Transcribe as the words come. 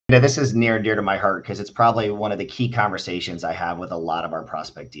This is near and dear to my heart because it's probably one of the key conversations I have with a lot of our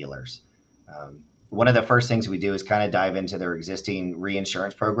prospect dealers. One of the first things we do is kind of dive into their existing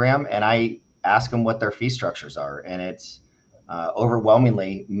reinsurance program, and I ask them what their fee structures are. And it's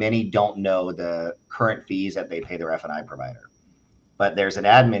overwhelmingly, many don't know the current fees that they pay their F&I provider. But there's an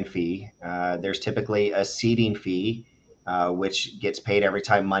admin fee. There's typically a seeding fee, which gets paid every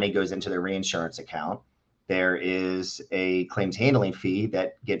time money goes into their reinsurance account. There is a claims handling fee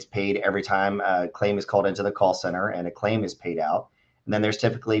that gets paid every time a claim is called into the call center and a claim is paid out. And then there's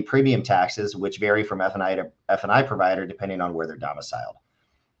typically premium taxes, which vary from F&I to F&I provider depending on where they're domiciled.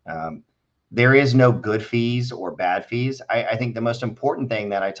 There is no good fees or bad fees. I think the most important thing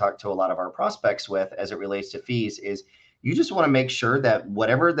that I talk to a lot of our prospects with as it relates to fees is you just want to make sure that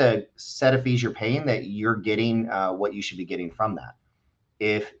whatever the set of fees you're paying, that you're getting what you should be getting from that.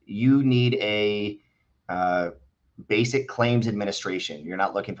 If you need a basic claims administration, you're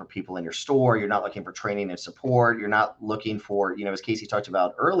not looking for people in your store, you're not looking for training and support, you're not looking for, as Casey talked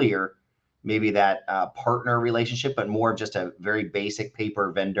about earlier, maybe that partner relationship, but more of just a very basic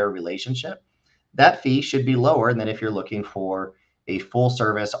paper vendor relationship, that fee should be lower than if you're looking for a full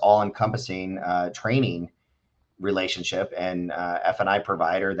service, all encompassing training relationship and F&I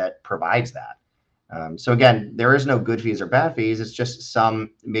provider that provides that. So again, there is no good fees or bad fees. It's just some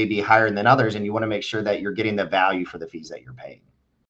may be higher than others, and you want to make sure that you're getting the value for the fees that you're paying.